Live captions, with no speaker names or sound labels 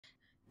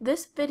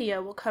This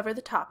video will cover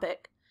the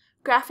topic,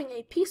 Graphing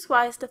a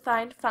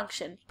Piecewise-Defined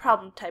Function,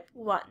 Problem Type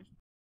 1.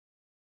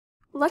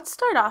 Let's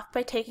start off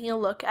by taking a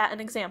look at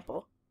an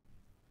example.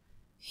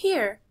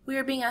 Here, we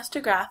are being asked to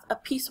graph a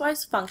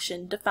piecewise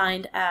function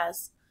defined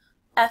as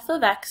f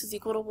of x is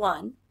equal to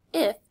 1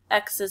 if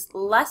x is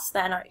less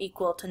than or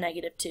equal to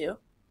negative 2,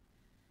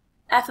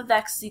 f of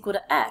x is equal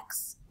to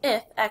x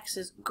if x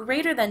is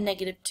greater than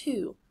negative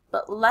 2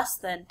 but less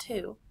than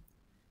 2,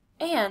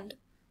 and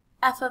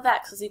f of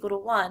x is equal to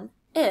 1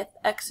 if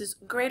x is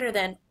greater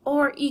than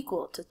or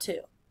equal to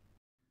 2.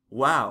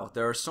 Wow,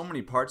 there are so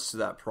many parts to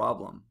that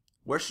problem.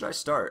 Where should I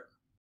start?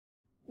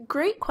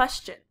 Great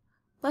question.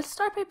 Let's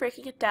start by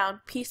breaking it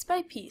down piece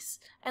by piece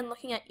and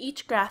looking at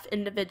each graph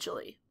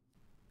individually.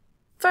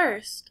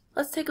 First,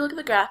 let's take a look at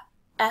the graph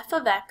f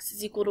of x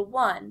is equal to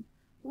 1,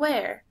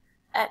 where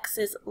x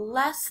is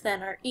less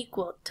than or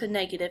equal to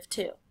negative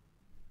 2.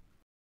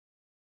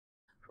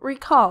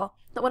 Recall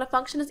that when a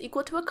function is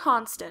equal to a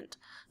constant,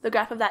 the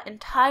graph of that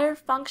entire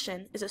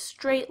function is a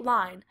straight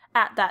line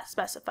at that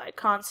specified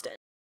constant.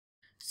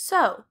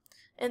 So,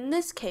 in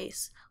this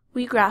case,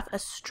 we graph a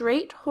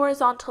straight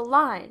horizontal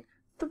line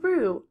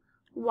through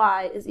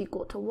y is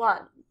equal to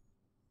 1.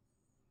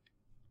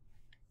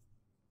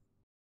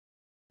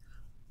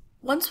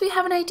 Once we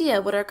have an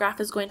idea what our graph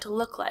is going to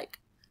look like,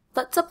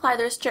 let's apply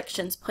the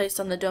restrictions placed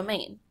on the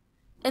domain.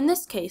 In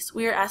this case,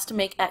 we are asked to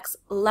make x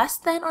less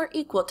than or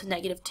equal to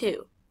negative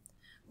 2.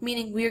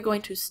 Meaning we are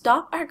going to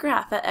stop our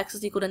graph at x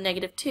is equal to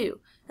negative 2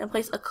 and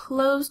place a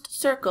closed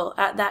circle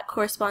at that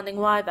corresponding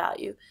y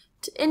value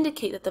to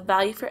indicate that the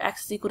value for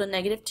x is equal to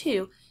negative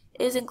 2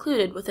 is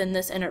included within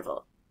this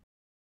interval.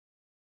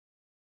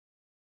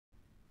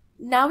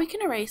 Now we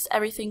can erase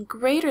everything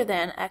greater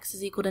than x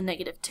is equal to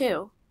negative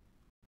 2.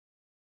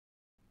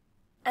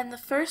 And the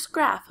first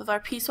graph of our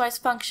piecewise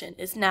function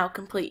is now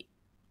complete.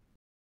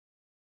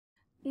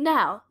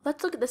 Now,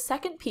 let's look at the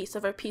second piece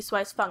of our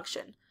piecewise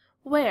function,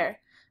 where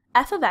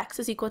f of x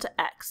is equal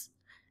to x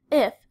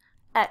if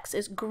x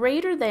is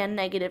greater than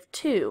negative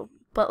 2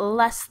 but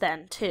less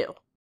than 2.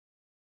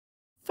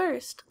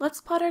 First,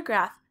 let's plot our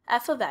graph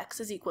f of x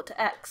is equal to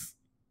x.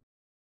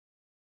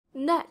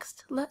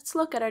 Next, let's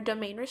look at our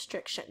domain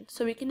restriction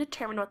so we can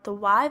determine what the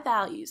y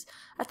values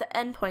at the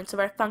endpoints of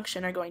our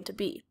function are going to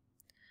be.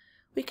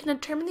 We can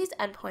determine these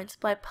endpoints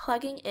by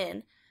plugging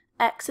in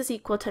x is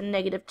equal to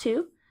negative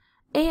 2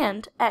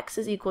 and x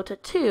is equal to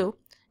 2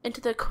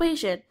 into the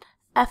equation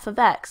f of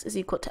x is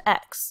equal to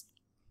x.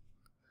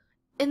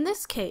 In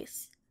this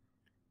case,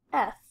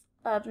 f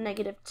of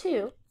negative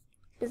 2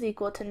 is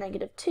equal to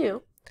negative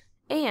 2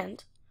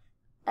 and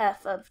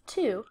f of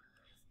 2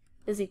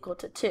 is equal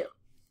to 2.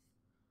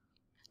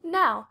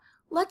 Now,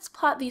 let's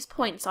plot these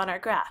points on our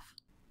graph.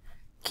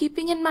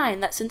 Keeping in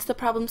mind that since the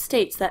problem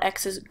states that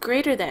x is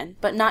greater than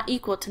but not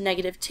equal to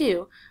negative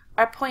 2,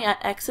 our point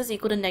at x is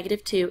equal to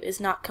negative 2 is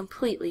not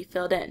completely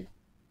filled in.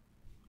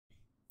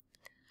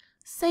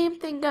 Same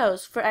thing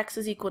goes for x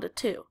is equal to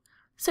 2.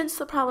 Since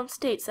the problem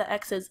states that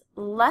x is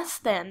less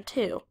than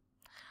 2,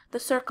 the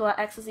circle at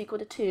x is equal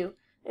to 2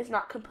 is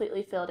not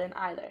completely filled in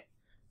either.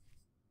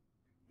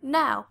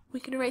 Now,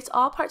 we can erase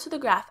all parts of the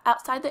graph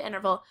outside the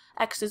interval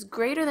x is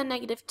greater than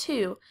negative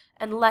 2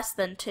 and less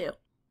than 2.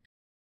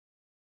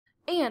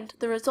 And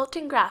the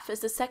resulting graph is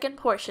the second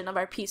portion of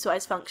our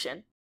piecewise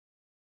function.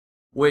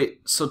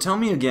 Wait, so tell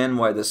me again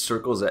why the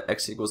circles at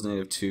x equals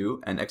negative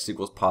 2 and x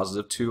equals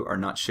positive 2 are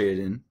not shaded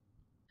in?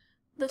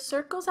 The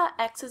circles at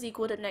x is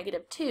equal to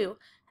negative 2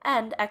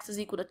 and x is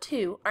equal to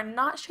 2 are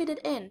not shaded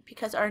in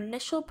because our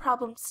initial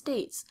problem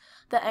states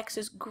that x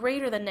is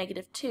greater than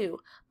negative 2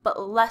 but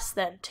less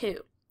than 2.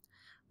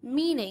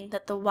 Meaning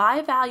that the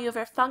y value of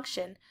our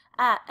function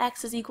at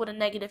x is equal to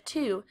negative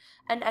 2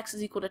 and x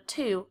is equal to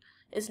 2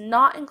 is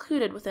not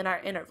included within our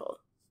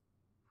interval.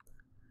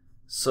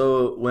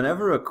 So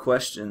whenever a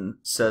question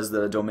says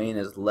that a domain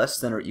is less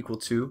than or equal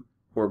to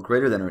or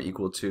greater than or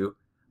equal to,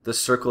 the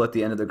circle at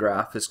the end of the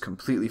graph is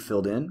completely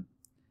filled in,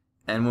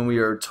 and when we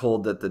are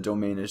told that the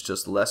domain is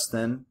just less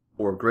than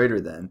or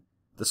greater than,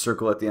 the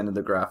circle at the end of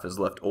the graph is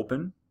left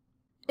open?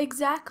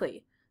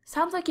 Exactly.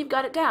 Sounds like you've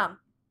got it down.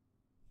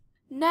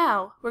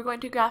 Now we're going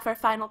to graph our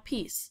final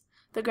piece,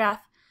 the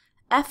graph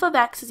f of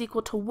x is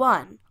equal to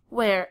 1,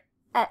 where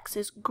x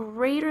is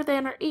greater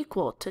than or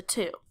equal to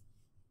 2.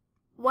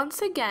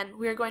 Once again,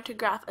 we are going to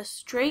graph a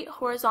straight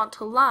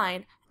horizontal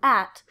line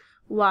at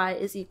y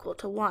is equal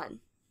to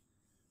 1.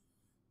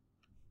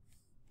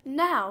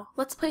 Now,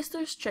 let's place the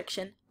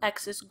restriction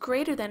x is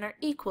greater than or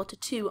equal to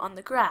 2 on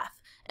the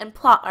graph and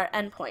plot our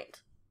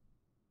endpoint.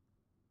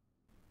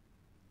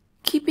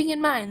 Keeping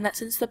in mind that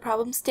since the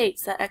problem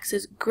states that x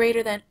is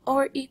greater than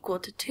or equal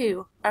to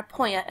 2, our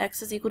point at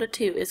x is equal to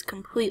 2 is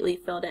completely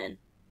filled in.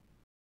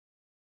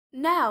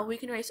 Now we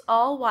can erase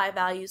all y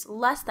values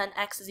less than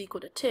x is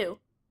equal to 2.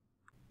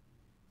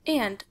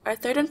 And our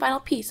third and final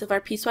piece of our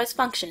piecewise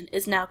function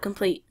is now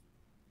complete.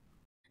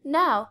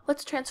 Now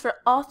let's transfer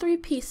all three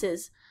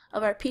pieces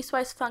of our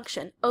piecewise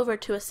function over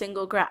to a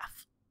single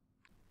graph.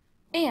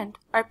 And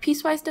our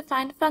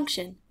piecewise-defined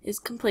function is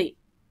complete.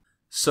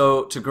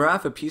 So to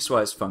graph a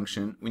piecewise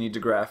function, we need to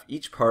graph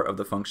each part of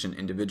the function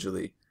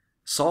individually,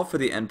 solve for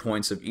the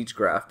endpoints of each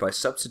graph by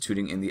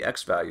substituting in the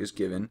x values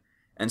given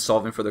and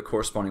solving for the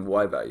corresponding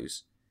y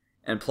values,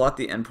 and plot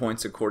the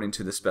endpoints according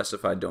to the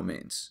specified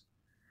domains.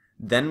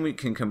 Then we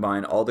can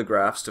combine all the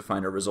graphs to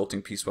find our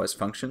resulting piecewise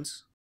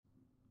functions.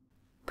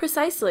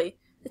 Precisely.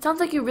 It sounds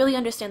like you really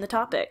understand the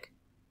topic.